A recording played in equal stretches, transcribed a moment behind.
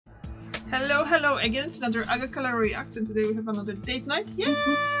Hello, hello again. It's another Agakala React, and today we have another date night. Yay!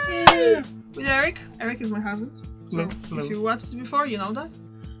 Yeah. With Eric. Eric is my husband. So Hello. if you watched it before, you know that.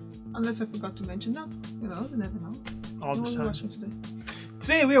 Unless I forgot to mention that. You know, you never know. All the time. Watching today?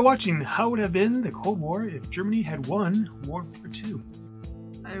 Today we are watching How Would Have Been the Cold War if Germany had won World War II.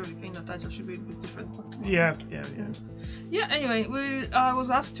 I really think that title should be a bit different. But... Yeah. Yeah, anyway, I was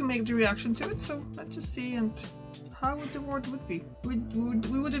asked to make the reaction to it, so let's just see and how would the world would be. We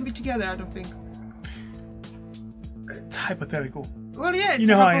wouldn't be together, I don't think. It's hypothetical. Well, yeah, it's you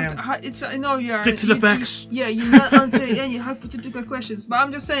know how I am. It's I know you are. Stick to the facts. You're not answering any hypothetical questions, but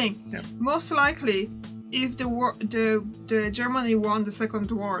I'm just saying. Yep. Most likely, if the Germany won the Second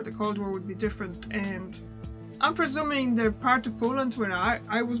War, the Cold War would be different, and I'm presuming the part of Poland where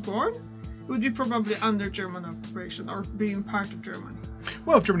I was born would be probably under German occupation or being part of Germany.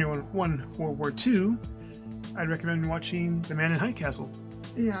 Well, if Germany won World War II, I'd recommend watching The Man in High Castle.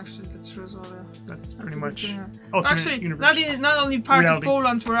 Yeah, actually, that's true as well. Yeah. That's pretty much alternate actually universe. Not only part reality. of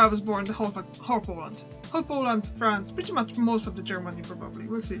Poland where I was born, the whole Poland, France, pretty much most of the Germany probably.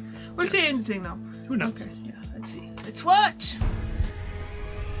 We'll see. We'll see anything now. Who knows? Okay, yeah, let's see. Let's watch.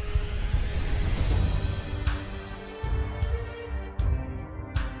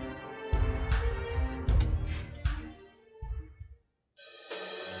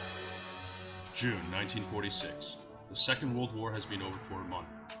 June 1946. The Second World War has been over for a month.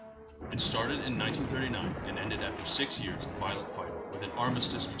 It started in 1939 and ended after 6 years of violent fighting, with an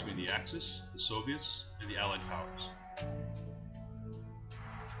armistice between the Axis, the Soviets, and the Allied powers.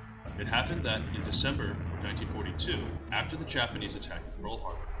 It happened that in December 1942, after the Japanese attack at Pearl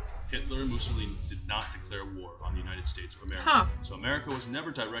Harbor, Hitler and Mussolini did not declare war on the United States of America. So America was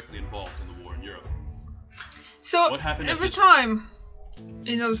never directly involved in the war in Europe. So what happened every time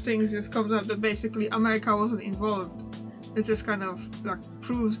in those things just comes up that basically America wasn't involved. It just kind of like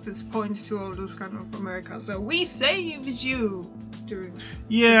proves this point to all those kind of Americans. So we saved you during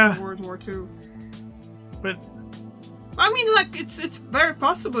World War II. But I mean, like it's very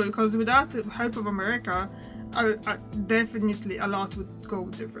possible because without the help of America, definitely a lot would go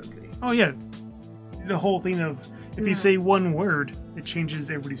differently. oh yeah, the whole thing of if you say one word, it changes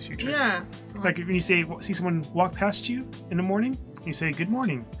everybody's future. Yeah. Like if you see someone walk past you in the morning, you say good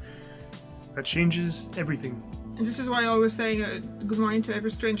morning. That changes everything. And this is why I always say good morning to every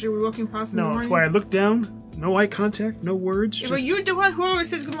stranger we're walking past in the morning. No, that's why I look down, no eye contact, no words. Yeah, but you're the one who always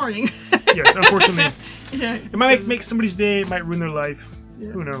says good morning. Yes, unfortunately. Yeah, it might make somebody's day, it might ruin their life. Yeah.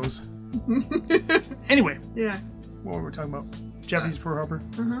 Who knows? Anyway. Yeah. What were we talking about? Japanese Pearl Harbor?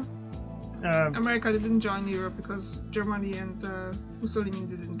 America didn't join Europe because Germany and Mussolini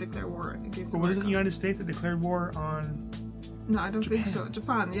didn't declare war against America. Was it the United States that declared war on... No, I don't think so.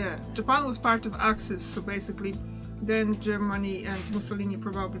 Japan, yeah. Japan was part of Axis, so basically then Germany and Mussolini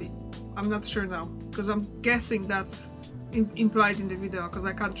probably. I'm not sure now, because I'm guessing that's implied in the video, because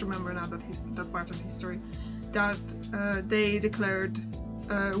I can't remember now that part of the history. That they declared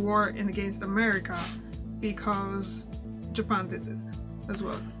war against America because Japan did it as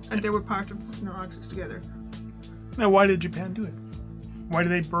well. And they were part of Axis together. Now, why did Japan do it? Why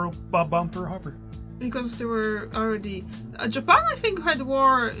did they bomb Pearl Harbor? Because they were already... Japan, I think, had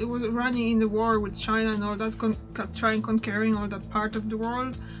war. It was running in the war with China and all that, trying conquering all that part of the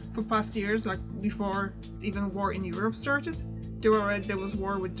world for past years, like before even war in Europe started. There was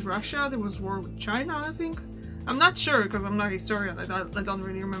war with Russia, there was war with China, I think. I'm not sure because I'm not a historian. I don't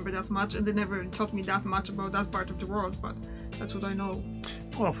really remember that much, and they never taught me that much about that part of the world. But that's what I know.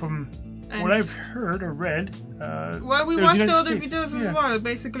 Well, from what I've heard or read, well, we watched the other videos as well.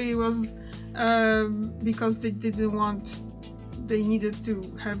 Basically, it was because they didn't want. They needed to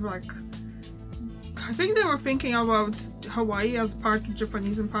have like. I think they were thinking about Hawaii as part of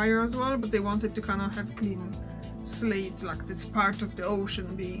Japanese Empire as well, but they wanted to kind of have clean slate, like this part of the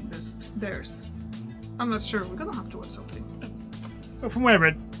ocean being just theirs. I'm not sure. We're gonna have to watch something. Well, from what I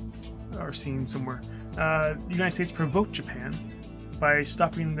read or seen somewhere, the United States provoked Japan by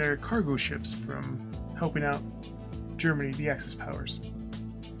stopping their cargo ships from helping out Germany, the Axis powers.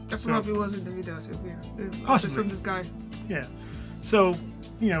 That probably was in the video too. Yeah. Possibly from this guy. Yeah. So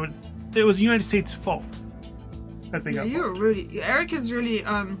it was the United States' fault that they got. You're really Eric is really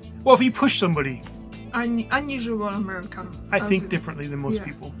Well, if you push somebody, unusual American. I think differently than most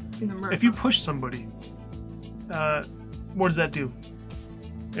people. In America. If you push somebody, what does that do?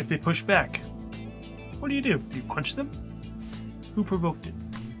 If they push back, what do? Do you punch them? Who provoked it?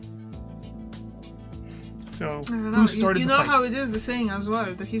 So, who started the fight? You know how it is, the saying as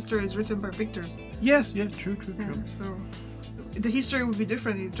well, the history is written by victors. Yes, true. So, the history would be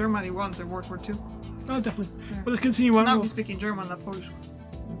different if Germany won the World War II. Oh, definitely. Yeah. But let's continue on. Now we speak in German, not Polish.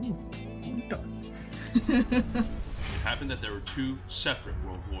 Ooh. It happened that there were two separate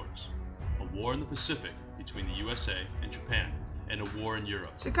world wars. A war in the Pacific between the USA and Japan, and a war in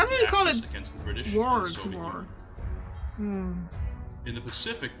Europe. So you can't really call it against the British war and the Soviet war. Union. In the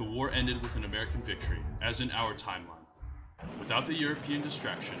Pacific, the war ended with an American victory, as in our timeline. Without the European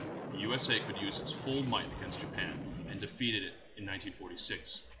distraction, the USA could use its full might against Japan and defeated it in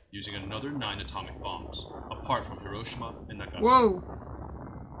 1946, using another 9 atomic bombs, apart from Hiroshima and Nagasaki. Whoa!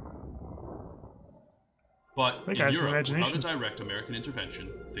 But in Europe, without a direct American intervention,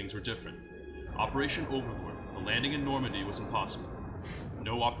 things were different. Operation Overlord, the landing in Normandy, was impossible.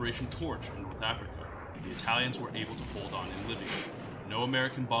 No Operation Torch in North Africa. The Italians were able to hold on in Libya. No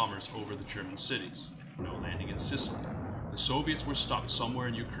American bombers over the German cities. No landing in Sicily. The Soviets were stopped somewhere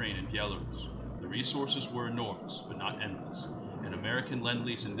in Ukraine and Belarus. The resources were enormous, but not endless, and American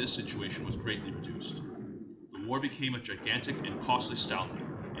lend-lease in this situation was greatly reduced. The war became a gigantic and costly stalemate,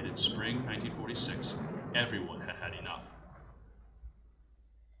 and in spring 1946, everyone had had enough.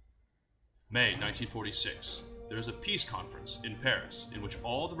 May 1946. There is a peace conference in Paris in which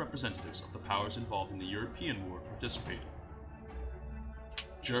all the representatives of the powers involved in the European war participated.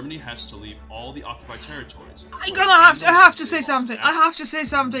 Germany has to leave all the occupied territories. I have to say something. I have to say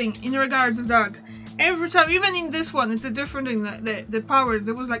something in regards to that. Every time, even in this one, it's a different thing. The powers.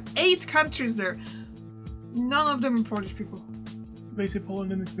 There was like 8 countries there. None of them were Polish people. They say Poland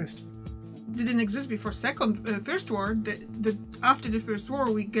didn't exist. Didn't exist before First War. After the First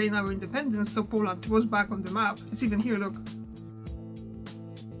War, we gained our independence, so Poland was back on the map. It's even here. Look.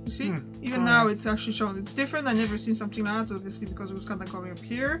 You see? Even now it's actually shown. It's different. I never seen something like that, obviously, because it was kind of coming up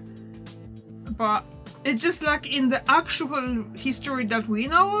here. But it's just like in the actual history that we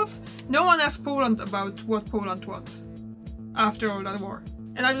know of, no one asked Poland about what Poland was after all that war.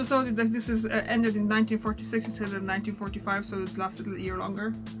 And I just noted that this is ended in 1946 instead of 1945, so it lasted a year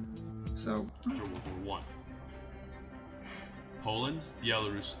longer. So. After World War I. Poland,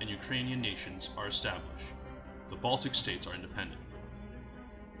 Belarus, and Ukrainian nations are established. The Baltic states are independent.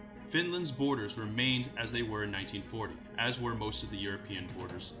 Finland's borders remained as they were in 1940, as were most of the European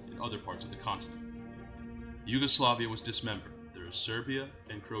borders in other parts of the continent. Yugoslavia was dismembered. There is Serbia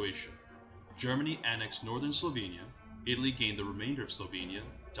and Croatia. Germany annexed northern Slovenia. Italy gained the remainder of Slovenia,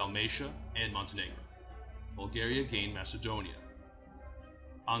 Dalmatia, and Montenegro. Bulgaria gained Macedonia.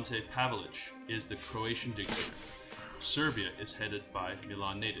 Ante Pavelic is the Croatian dictator. Serbia is headed by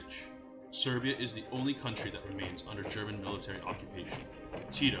Milan Nedic. Serbia is the only country that remains under German military occupation.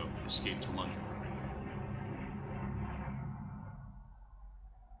 Tito escaped to London.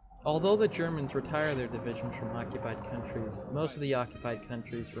 Although the Germans retire their divisions from occupied countries, most of the occupied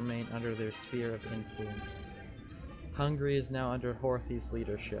countries remain under their sphere of influence. Hungary is now under Horthy's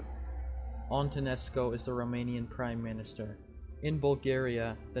leadership. Antonescu is the Romanian Prime Minister. In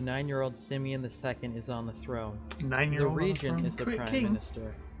Bulgaria, the 9-year-old Simeon II is on the throne. The regent is the Prime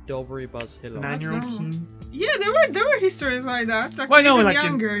Minister. Dobry Buzhilo. 9-year-old king? Yeah, there were histories like that. Like, well, no, even like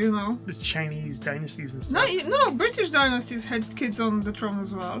younger, you know. The Chinese dynasties and stuff. No, British dynasties had kids on the throne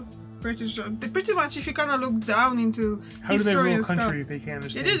as well. Pretty much, if you kind of look down into how do they rule a country if they can't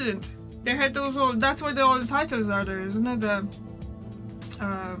understand? They didn't. They had those all. That's why all the titles are there, isn't it?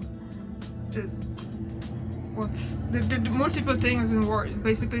 The multiple things in war,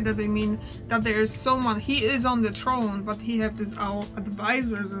 basically, that they mean that there is someone, he is on the throne, but he have these all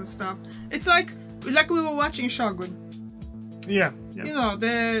advisors and stuff. It's like we were watching Shogun. Yeah. You know,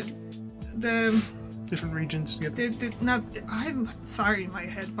 the different regions. I'm sorry in my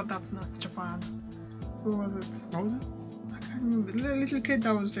head, but that's not Japan. Who was it? What was it? I can't remember. The little kid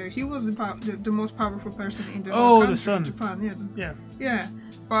that was there. He was the most powerful person in the whole country, the son. Japan. Yeah.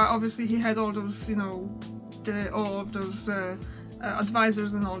 But obviously he had all those, you know, all of those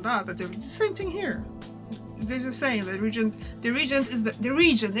advisors and all that. But the same thing here. They're just saying the regent is the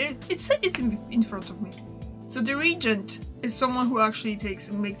regent. It's in front of me. So the regent is someone who actually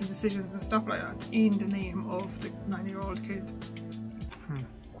make the decisions and stuff like that in the name of the 9-year-old kid.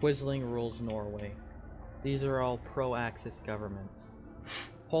 Quisling rules Norway. These are all pro-Axis governments.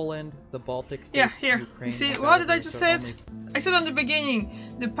 Poland, the Baltic states, Ukraine... You see, what did I just say? I said on the beginning,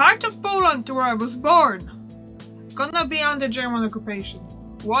 the part of Poland where I was born gonna be under German occupation.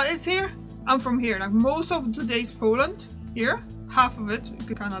 What is here? I'm from here. Like most of today's Poland, here, half of it, you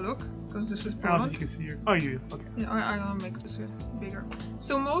can kind of look, because this is Poland. You can see here. Oh, you. Okay. Yeah, I don't make this bigger.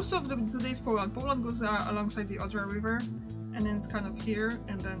 So most of today's Poland goes alongside the Odra River, and then it's kind of here,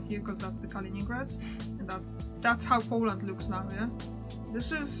 and then here, because that's the Kaliningrad, and that's how Poland looks now. Yeah,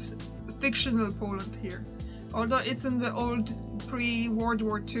 this is fictional Poland here, although it's in the old pre-World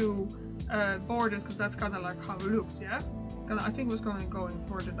War II borders, because that's kind of like how it looked. Yeah, I think it was going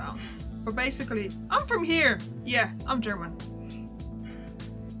further down. But basically, I'm from here. Yeah, I'm German.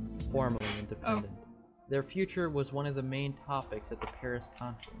 Formally independent. Their future was one of the main topics at the Paris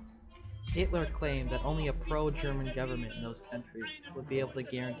Conference. Hitler claimed that only a pro-German government in those countries would be able to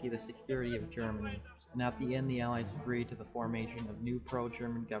guarantee the security of Germany, and at the end the Allies agreed to the formation of new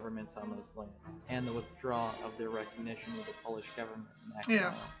pro-German governments on those lands, and the withdrawal of their recognition of the Polish government in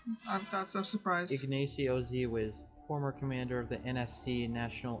exile. Yeah, that's a surprise. Ignacy Ozywicz, former commander of the NSC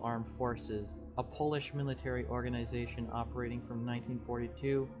National Armed Forces, a Polish military organization operating from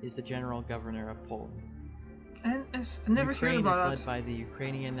 1942, is the general governor of Poland. I never heard about that. Ukraine is led by the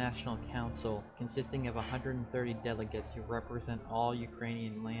Ukrainian National Council, consisting of 130 delegates who represent all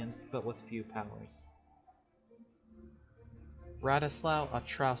Ukrainian lands, but with few powers. Radoslaw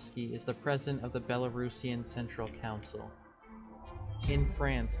Ostrowski is the president of the Belarusian Central Council. In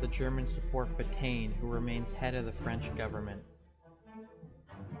France, the Germans support Pétain, who remains head of the French government.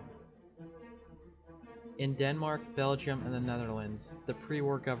 In Denmark, Belgium, and the Netherlands, the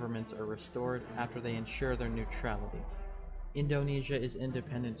pre-war governments are restored after they ensure their neutrality. Indonesia is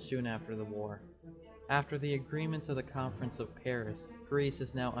independent soon after the war. After the agreements of the Conference of Paris, Greece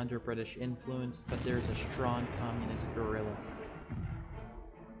is now under British influence, but there is a strong communist guerrilla.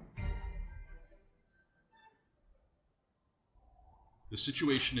 The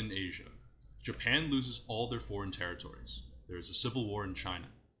situation in Asia. Japan loses all their foreign territories. There is a civil war in China.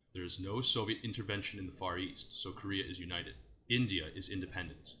 There is no Soviet intervention in the Far East, so Korea is united. India is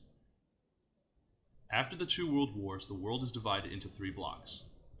independent. After the two world wars, the world is divided into three blocks.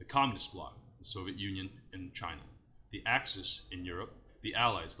 The Communist bloc, the Soviet Union, and China. The Axis in Europe, the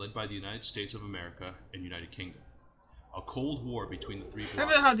Allies led by the United States of America and United Kingdom. A Cold War between the three blocks. I don't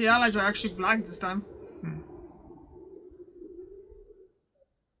know how the Allies are actually black this time.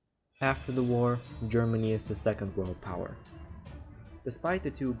 After the war, Germany is the second world power. Despite the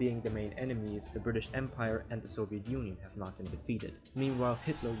two being the main enemies, the British Empire and the Soviet Union have not been defeated. Meanwhile,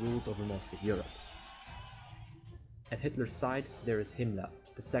 Hitler rules over most of Europe. At Hitler's side, there is Himmler,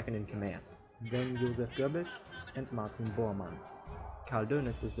 the second in command, then Joseph Goebbels and Martin Bormann. Karl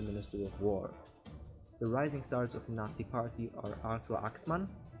Dönitz is the Minister of War. The rising stars of the Nazi Party are Arthur Axmann,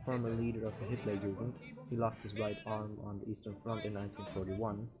 former leader of the Hitlerjugend. He lost his right arm on the Eastern Front in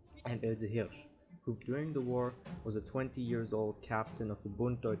 1941, and Else Hirsch, who during the war was a 20-year-old captain of the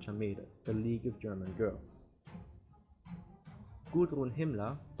Bund Deutscher Mädel, the League of German Girls. Gudrun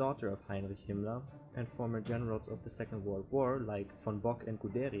Himmler, daughter of Heinrich Himmler, and former generals of the Second World War like von Bock and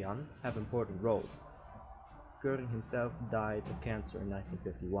Guderian have important roles. Göring himself died of cancer in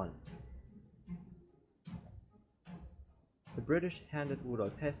 1951. The British handed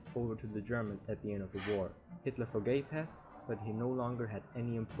Rudolf Hess over to the Germans at the end of the war. Hitler forgave Hess, but he no longer had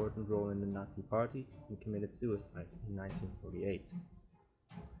any important role in the Nazi Party and committed suicide in 1948.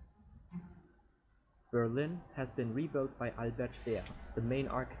 Berlin has been rebuilt by Albert Speer, the main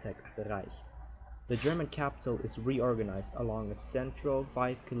architect of the Reich. The German capital is reorganized along a central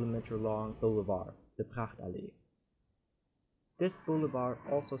 5-kilometer long boulevard, the Prachtallee. This boulevard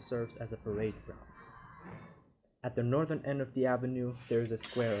also serves as a parade ground. At the northern end of the avenue, there is a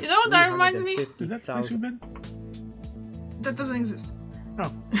square of You know what that reminds me? Is that the place we've been? That doesn't exist. Oh.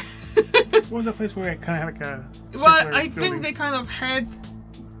 What was that place where it kind of had like a Well, I building? think they kind of had...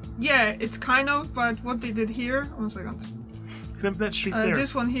 Yeah, it's kind of, but what they did here... 1 second. That street there.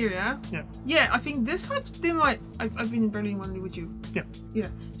 This one here, yeah? Yeah. Yeah, I think this one, they might... I've been in Berlin only with you. Yeah. Yeah,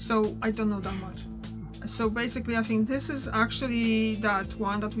 so I don't know that much. So basically, I think this is actually that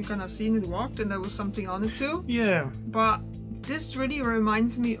one that we kind of seen and walked, and there was something on it too. Yeah. But this really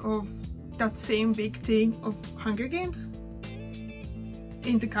reminds me of that same big thing of Hunger Games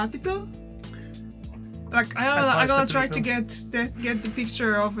in the capital. Like I'm gonna try to get the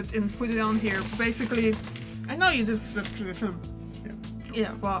picture of it and put it on here. Basically, I know you just slept through the film.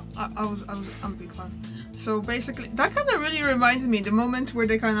 Yeah, but I'm a big fan. So basically, that kind of really reminds me the moment where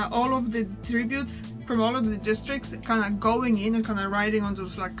they kind of all of the tributes from all of the districts kind of going in and kind of riding on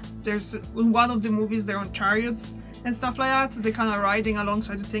those, like, there's in one of the movies they're on chariots and stuff like that. So they're kind of riding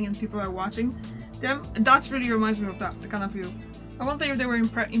alongside the thing and people are watching them. That really reminds me of that, the kind of view. I wonder if they were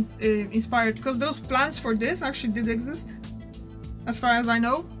inspired, because those plans for this actually did exist, as far as I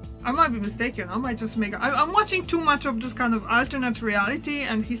know. I might be mistaken. I might just make. I'm watching too much of this kind of alternate reality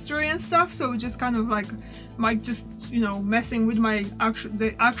and history and stuff, so just kind of like might just, you know, messing with my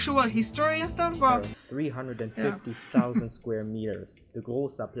actual history and stuff. But 350,000 square meters, the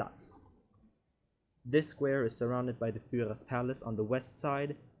Großer Platz. This square is surrounded by the Führer's Palace on the west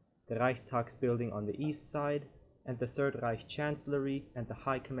side, the Reichstagsbuilding on the east side, and the Third Reich Chancellery and the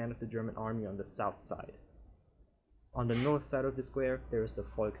High Command of the German Army on the south side. On the north side of the square, there is the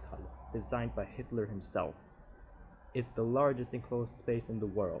Volkshalle, designed by Hitler himself. It's the largest enclosed space in the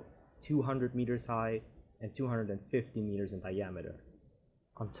world, 200 meters high and 250 meters in diameter.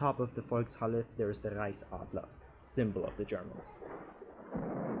 On top of the Volkshalle, there is the Reichsadler, symbol of the Germans.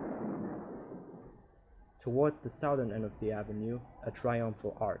 Towards the southern end of the avenue, a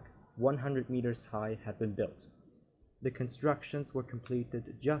triumphal arch, 100 meters high, had been built. The constructions were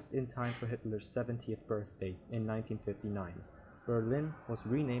completed just in time for Hitler's 70th birthday in 1959. Berlin was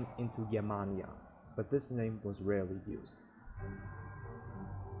renamed into Germania, but this name was rarely used.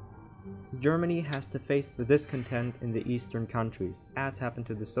 Germany has to face the discontent in the eastern countries, as happened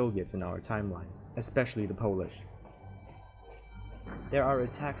to the Soviets in our timeline, especially the Polish. There are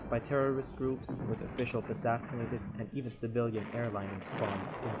attacks by terrorist groups, with officials assassinated and even civilian airliners bombed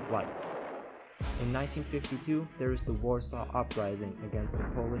in flight. In 1952, there is the Warsaw Uprising against the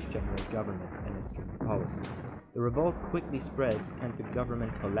Polish general government and its German policies. The revolt quickly spreads and the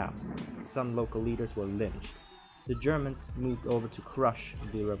government collapsed. Some local leaders were lynched. The Germans moved over to crush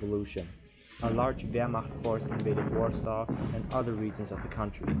the revolution. A large Wehrmacht force invaded Warsaw and other regions of the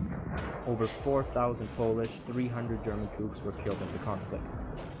country. Over 4,000 Polish, 300 German troops were killed in the conflict.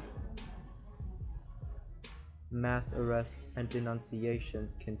 Mass arrests and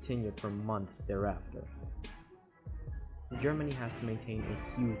denunciations continued for months thereafter. Germany has to maintain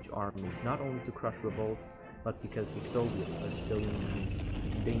a huge army, not only to crush revolts, but because the Soviets are still in the east,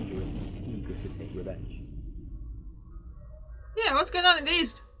 dangerous and eager to take revenge. Yeah, what's going on in the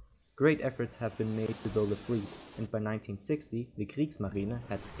east? Great efforts have been made to build a fleet, and by 1960, the Kriegsmarine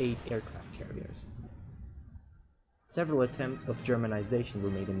had 8 aircraft carriers. Several attempts of Germanization were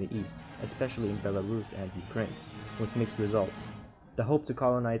made in the east, especially in Belarus and Ukraine, with mixed results. The hope to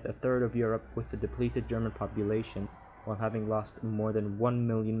colonize a third of Europe with the depleted German population, while having lost more than 1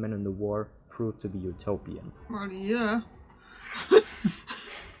 million men in the war, proved to be utopian. Well, yeah.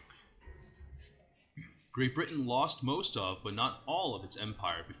 Great Britain lost most of, but not all of its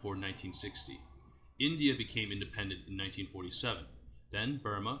empire before 1960. India became independent in 1947, then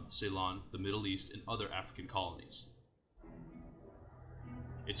Burma, Ceylon, the Middle East, and other African colonies.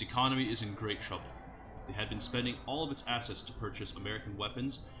 Its economy is in great trouble. They had been spending all of its assets to purchase American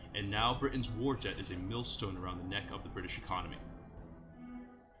weapons, and now Britain's war debt is a millstone around the neck of the British economy.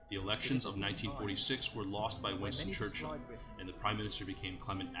 The elections of 1946 were lost by Winston Churchill, and the Prime Minister became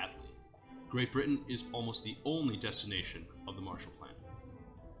Clement Attlee. Great Britain is almost the only destination of the Marshall Plan.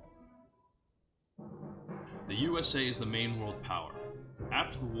 The USA is the main world power.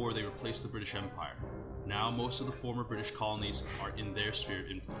 After the war, they replaced the British Empire. Now, most of the former British colonies are in their sphere of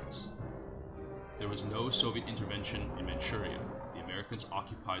influence. There was no Soviet intervention in Manchuria. The Americans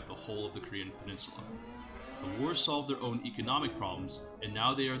occupied the whole of the Korean peninsula. The war solved their own economic problems, and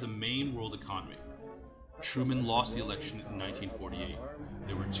now they are the main world economy. Truman lost the election in 1948.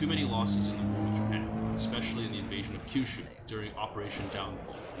 There were too many losses in the war with Japan, especially in the invasion of Kyushu during Operation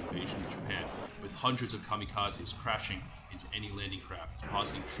Downfall, the invasion of Japan, with hundreds of kamikazes crashing into any landing craft,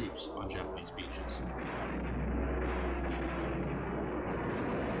 depositing troops on Japanese beaches.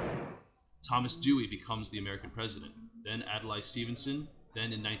 Thomas Dewey becomes the American president, then Adlai Stevenson,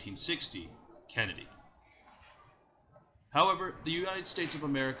 then in 1960, Kennedy. However, the United States of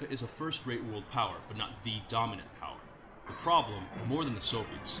America is a first-rate world power, but not the dominant power. The problem, more than the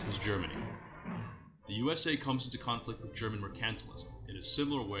Soviets, is Germany. The USA comes into conflict with German mercantilism in a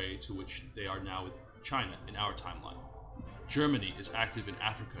similar way to which they are now with China in our timeline. Germany is active in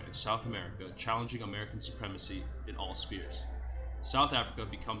Africa and South America, challenging American supremacy in all spheres. South Africa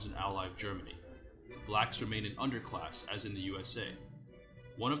becomes an ally of Germany. Blacks remain an underclass, as in the USA.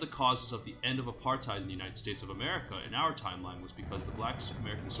 One of the causes of the end of apartheid in the United States of America in our timeline was because the black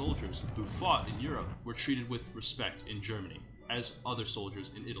American soldiers who fought in Europe were treated with respect in Germany, as other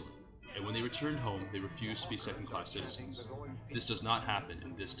soldiers in Italy, and when they returned home, they refused to be second-class citizens. This does not happen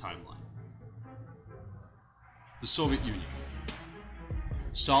in this timeline. The Soviet Union.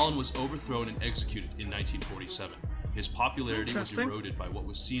 Stalin was overthrown and executed in 1947. His popularity was eroded by what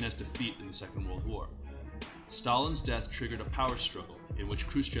was seen as defeat in the Second World War. Stalin's death triggered a power struggle in which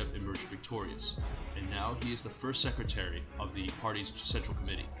Khrushchev emerged victorious, and now he is the first secretary of the party's Central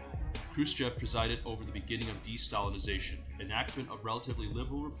Committee. Khrushchev presided over the beginning of de-Stalinization, enactment of relatively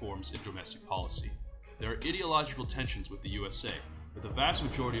liberal reforms in domestic policy. There are ideological tensions with the USA, but the vast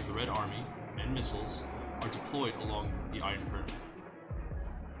majority of the Red Army and missiles are deployed along the Iron Curtain.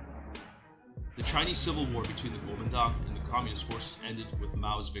 The Chinese Civil War between the Kuomintang and the Communist forces ended with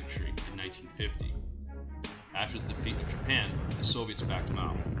Mao's victory in 1950. After the defeat of Japan, the Soviets backed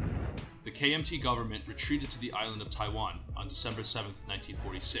Mao. The KMT government retreated to the island of Taiwan on December 7,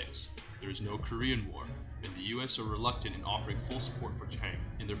 1946. There is no Korean War. and the US are reluctant in offering full support for Chiang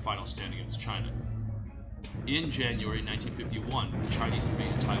in their final stand against China. In January 1951, the Chinese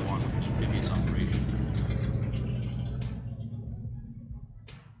invaded Taiwan with an amphibious operation.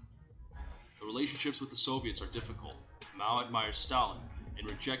 The relationships with the Soviets are difficult. Mao admires Stalin and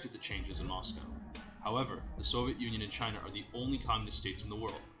rejected the changes in Moscow. However, the Soviet Union and China are the only communist states in the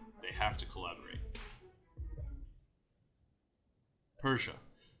world. They have to collaborate. Persia.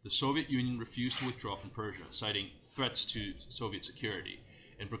 The Soviet Union refused to withdraw from Persia, citing threats to Soviet security,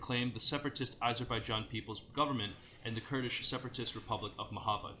 and proclaimed the separatist Azerbaijan People's Government and the Kurdish separatist Republic of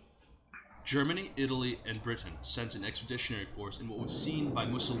Mahabad. Germany, Italy, and Britain sent an expeditionary force in what was seen by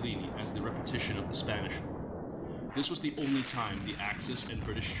Mussolini as the repetition of the Spanish War. This was the only time the Axis and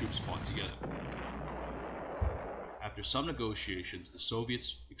British troops fought together. After some negotiations, the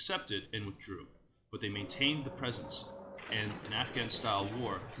Soviets accepted and withdrew, but they maintained the presence, and an Afghan-style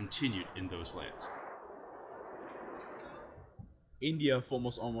war continued in those lands. India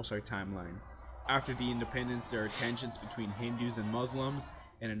follows almost our timeline. After the independence, there are tensions between Hindus and Muslims,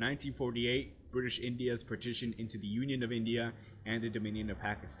 and in 1948, British India is partitioned into the Union of India and the Dominion of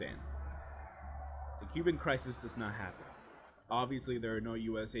Pakistan. The Cuban crisis does not happen. Obviously, there are no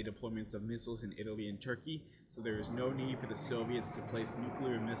USA deployments of missiles in Italy and Turkey, so there is no need for the Soviets to place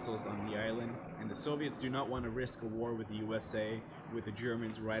nuclear missiles on the island, and the Soviets do not want to risk a war with the USA with the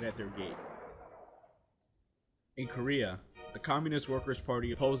Germans right at their gate. In Korea, the Communist Workers'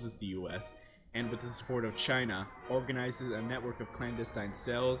 Party opposes the US, and with the support of China, organizes a network of clandestine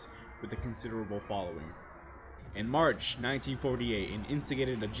cells with a considerable following. In March 1948, it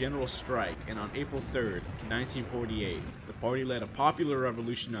instigated a general strike, and on April 3, 1948, the party led a popular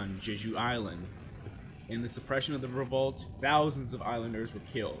revolution on Jeju Island. In the suppression of the revolt, thousands of islanders were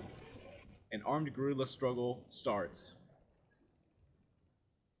killed. An armed guerrilla struggle starts.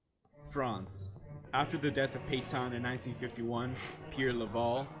 France. After the death of Pétain in 1951, Pierre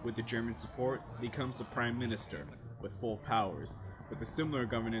Laval, with the German support, becomes the prime minister, with full powers, with a similar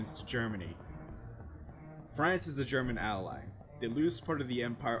governance to Germany. France is a German ally. They lose part of the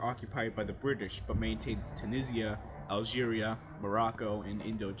empire occupied by the British, but maintains Tunisia, Algeria, Morocco, and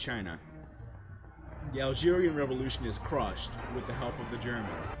Indochina. The Algerian Revolution is crushed with the help of the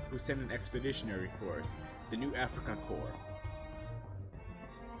Germans, who send an expeditionary force, the New Africa Corps.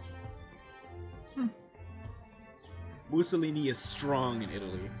 Mussolini is strong in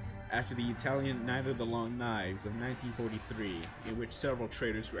Italy, after the Italian Night of the Long Knives of 1943, in which several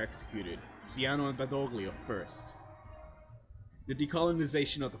traitors were executed, Ciano and Badoglio first. The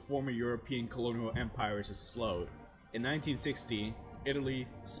decolonization of the former European colonial empires is slowed. In 1960, Italy,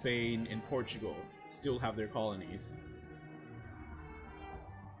 Spain, and Portugal still have their colonies.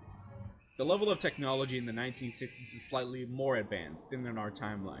 The level of technology in the 1960s is slightly more advanced than in our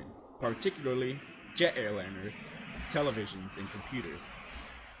timeline, particularly jet airliners, televisions, and computers.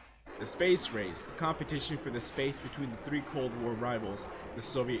 The space race, the competition for the space between the three Cold War rivals, the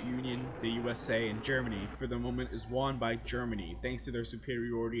Soviet Union, the USA, and Germany, for the moment is won by Germany, thanks to their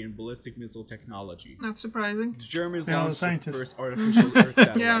superiority in ballistic missile technology. Not surprising. The Germans Yeah, launched the the first artificial Earth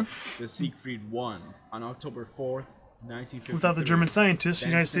satellite, Yeah. the Siegfried 1, on October 4th, 1953. Without the German scientists, the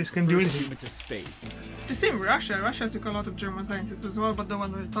Then United sent States the couldn't do first anything. human to space. The same Russia. Russia took a lot of German scientists as well, but no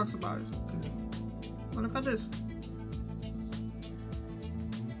one really talks about it. But look at this.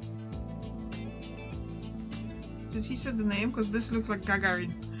 Did he say the name? Because this looks like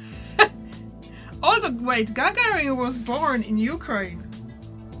Gagarin. Wait, Gagarin was born in Ukraine.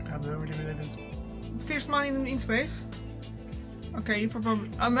 I have no idea who that is. First man in space. Okay, you probably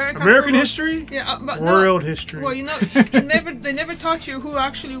American History? Yeah, but World no, history. Well, you know, they never taught you who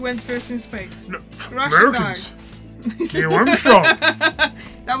actually went first in space. No, Russia Americans. Neil Armstrong.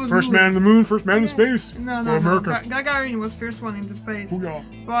 That was First Moon. man on the moon, first man in space. No, For America. Gagarin was first one into space.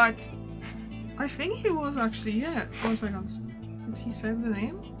 Booyah. But I think he was actually, yeah. 1 second. Did he say the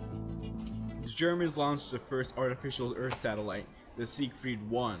name? The Germans launched the first artificial Earth satellite, the Siegfried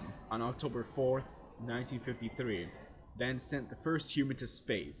 1, on October 4th, 1953. Then sent the first human to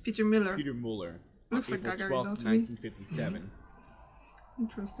space, Peter Miller. Peter Muller, Looks on like April Gagarin, 12th, though, to me. 1957. The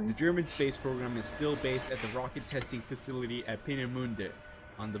Interesting. German space program is still based at the rocket testing facility at Peenemünde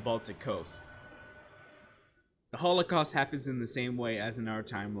on the Baltic coast. The Holocaust happens in the same way as in our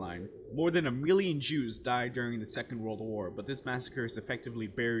timeline. More than 1 million Jews died during the Second World War, but this massacre is effectively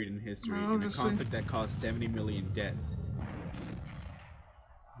buried in history in a Obviously. conflict that caused 70 million deaths.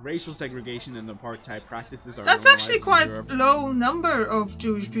 Racial segregation and apartheid practices are That's normalized actually in quite Europe. low number of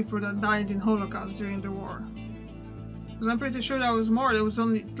Jewish people that died in Holocaust during the war. Because I'm pretty sure that was more. There was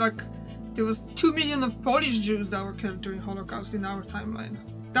only there was 2 million of Polish Jews that were killed during Holocaust in our timeline.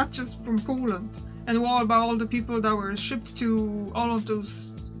 That's just from Poland. And what about all the people that were shipped to all of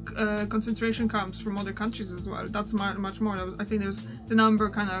those concentration camps from other countries as well? That's much more. I think there's the number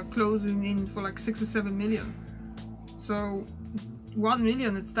kind of closing in for like 6 or 7 million. So 1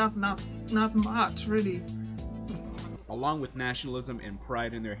 million, it's not much really. Along with nationalism and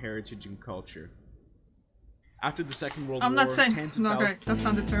pride in their heritage and culture. After the Second World War, I'm not saying. tens of No, okay, thousands- that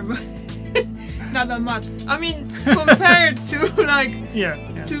sounded terrible. Not that much. I mean, compared to like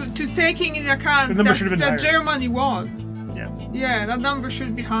Yeah. to taking into account The number should have been that higher. Germany won. Yeah. Yeah, that number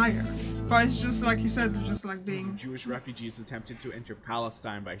should be higher. But it's just like you said, it's just like being. Jewish refugees attempted to enter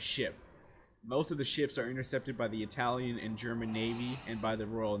Palestine by ship. Most of the ships are intercepted by the Italian and German Navy and by the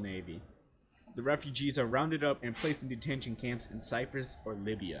Royal Navy. The refugees are rounded up and placed in detention camps in Cyprus or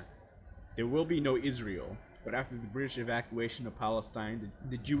Libya. There will be no Israel, but after the British evacuation of Palestine,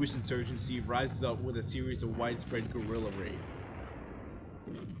 the Jewish insurgency rises up with a series of widespread guerrilla raids.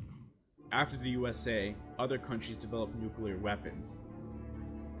 After the USA, other countries developed nuclear weapons.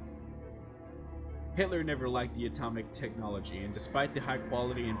 Hitler never liked the atomic technology, and despite the high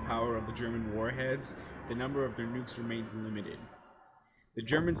quality and power of the German warheads, the number of their nukes remains limited. The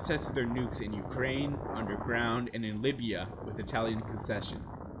Germans tested their nukes in Ukraine, underground, and in Libya with Italian concession.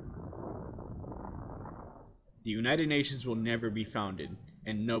 The United Nations will never be founded,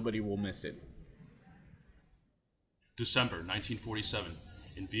 and nobody will miss it. December 1947.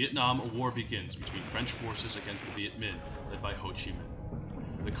 In Vietnam, a war begins between French forces against the Viet Minh, led by Ho Chi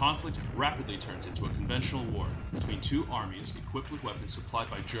Minh. The conflict rapidly turns into a conventional war between two armies equipped with weapons supplied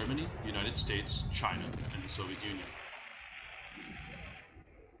by Germany, the United States, China, and the Soviet Union.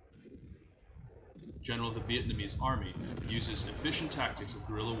 General of the Vietnamese army uses efficient tactics of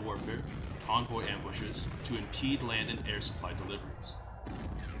guerrilla warfare, convoy ambushes, to impede land and air supply deliveries.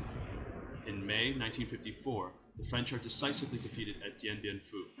 In May 1954, the French are decisively defeated at Dien Bien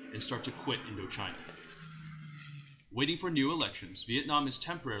Phu and start to quit Indochina. Waiting for new elections, Vietnam is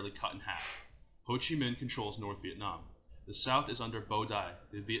temporarily cut in half. Ho Chi Minh controls North Vietnam. The south is under Bo Dai,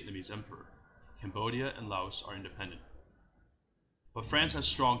 the Vietnamese emperor. Cambodia and Laos are independent. But France has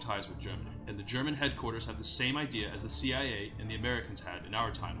strong ties with Germany, and the German headquarters have the same idea as the CIA and the Americans had in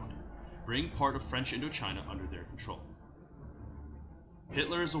our timeline: bring part of French Indochina under their control.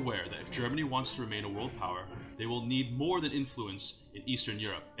 Hitler is aware that if Germany wants to remain a world power, they will need more than influence in Eastern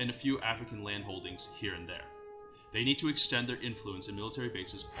Europe and a few African landholdings here and there. They need to extend their influence in military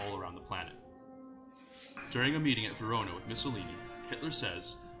bases all around the planet. During a meeting at Verona with Mussolini, Hitler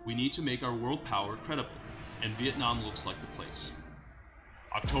says, "We need to make our world power credible, and Vietnam looks like the place."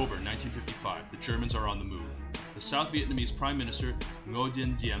 October 1955, the Germans are on the move. The South Vietnamese Prime Minister Ngo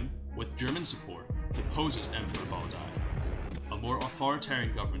Dinh Diem, with German support, deposes Emperor Bao Dai. A more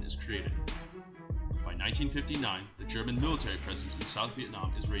authoritarian government is created. By 1959, the German military presence in South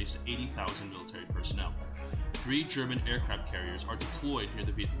Vietnam is raised to 80,000 military personnel. 3 German aircraft carriers are deployed near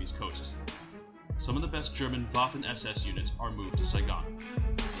the Vietnamese coast. Some of the best German Waffen-SS units are moved to Saigon.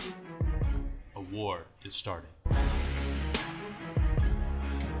 A war is starting.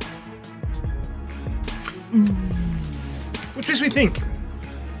 Which makes me think.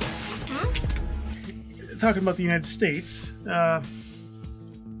 Talking about the United States, what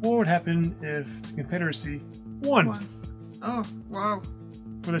would happen if the Confederacy won? Oh, wow.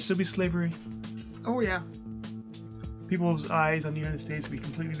 Would there still be slavery? Oh, yeah. People's eyes on the United States would be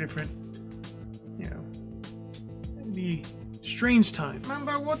completely different. You know, it'd be strange times.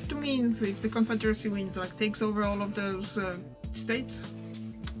 Remember what it means if the Confederacy wins, like takes over all of those states?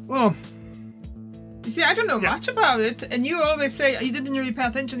 Well, you see, I don't know Yeah. much about it, and you always say you didn't really pay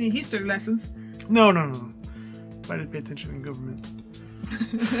attention in history lessons. no. I didn't pay attention in government.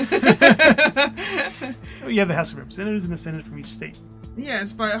 You have the House of Representatives and the Senate from each state.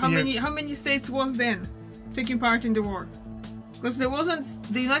 Yes, but how many states was then taking part in the war? Because the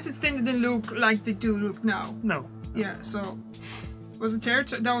United States didn't look like they do look now. No. Yeah, so was it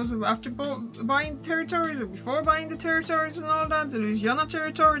territory that was after buying territories or before buying the territories and all that? The Louisiana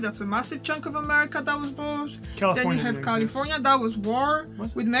territory, that's a massive chunk of America that was bought. California Then you have didn't California, that was war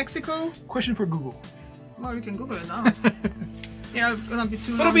Was it? with Mexico. Question for Google. Well, you can Google it now. Yeah, it's gonna be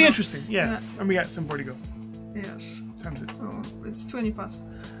too long. But it'll be now. interesting. Yeah. And we got somewhere to go. Yes. What time is it? Oh, it's 20 past.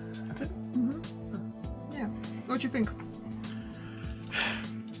 That's it. Yeah. What you think?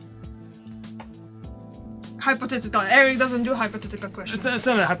 Hypothetical. Eric doesn't do hypothetical questions. It's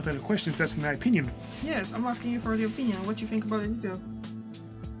not a hypothetical question. It's asking my opinion. Yes, I'm asking you for the opinion. What you think about it, too?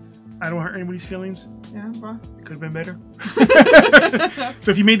 I don't hurt anybody's feelings. Yeah, well. It could have been better. So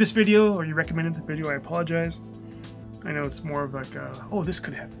if you made this video or you recommended the video, I apologize. I know it's more of like, oh, this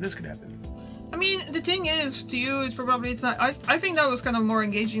could happen. This could happen. I mean, the thing is, to you, it's not. I think that was kind of more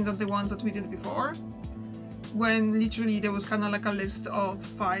engaging than the ones that we did before, when literally there was kind of like a list of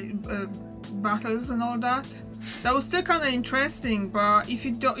battles and all that. That was still kind of interesting, but if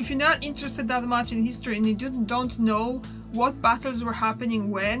you're not interested that much in history and you don't know what battles were happening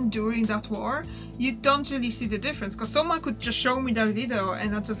when during that war, you don't really see the difference. Because someone could just show me that video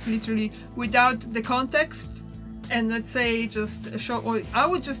and I just literally, without the context, and let's say just show, or I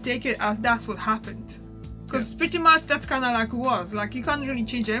would just take it as that's what happened. Because pretty much that's kind of like it was. Like, you can't really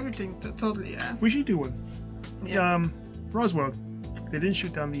change everything totally. Yeah. We should do one. Yeah. Roswell. They didn't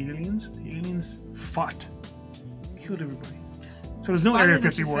shoot down the aliens. The aliens fought, killed everybody. So there's no Area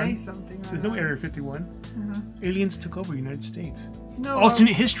 51. There's no Area 51. Aliens took over the United States. No,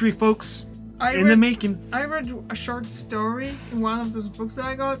 alternate history, folks. The making. I read a short story in one of those books that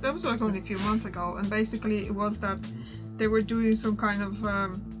I got. That was like only a few months ago, and basically it was that they were doing some kind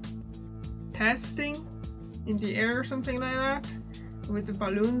of testing in the air or something like that with the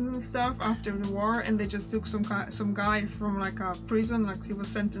balloons and stuff after the war, and they just took some guy from like a prison, like he was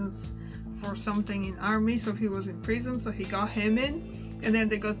sentenced for something in army, so he was in prison, so he got him in, and then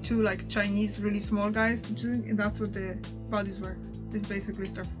they got two like Chinese really small guys to do, and that's what the bodies were. They basically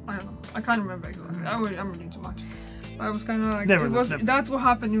stuff. I don't know. I can't remember exactly. I'm reading too much. But I was kind of like, that's what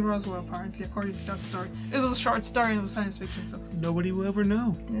happened in Roswell apparently, according to that story. It was a short story and it was science fiction stuff. Nobody will ever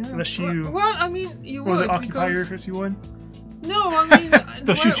know. Yeah. Unless you. Well, I mean, you would. Was it Occupy Area 51? No, I mean,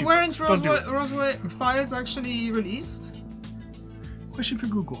 weren't Roswell files actually released? Question for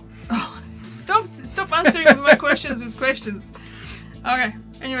Google. Oh, stop answering my questions with questions. Okay.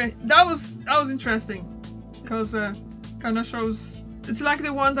 Anyway, that was interesting because kind of shows. It's like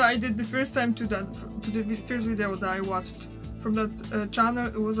the one that I did the first time to the first video that I watched from that channel.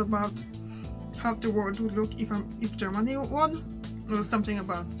 It was about how the world would look if Germany won. It was something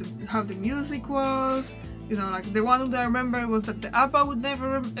about how the music was. You know, like the one that I remember was that the ABBA would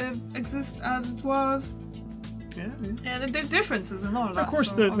never exist as it was. Yeah. And there's differences and all that. Of course,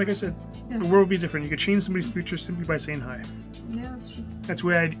 so like I said, the world would be different. You could change somebody's future simply by saying hi. Yeah, that's true. That's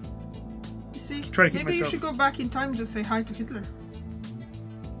where I'd try to keep myself. Maybe you should go back in time and just say hi to Hitler.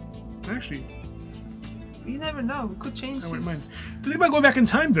 Actually, you never know. It could change. I wouldn't mind. The thing about going back in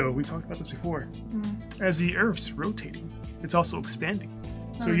time, though, we talked about this before. As the Earth's rotating, it's also expanding.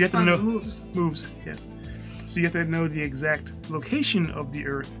 So you have to know moves. Yes. So you have to know the exact location of the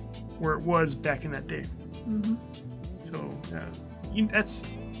Earth where it was back in that day. So that's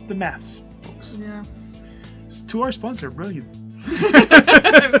the maps, folks. Yeah. To our sponsor, brilliant.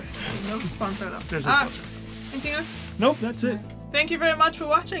 No sponsor though. There's no sponsor. Anything else? Nope, that's it. Thank you very much for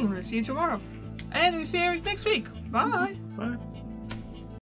watching. We'll see you tomorrow. And we'll see you next week. Bye. Bye.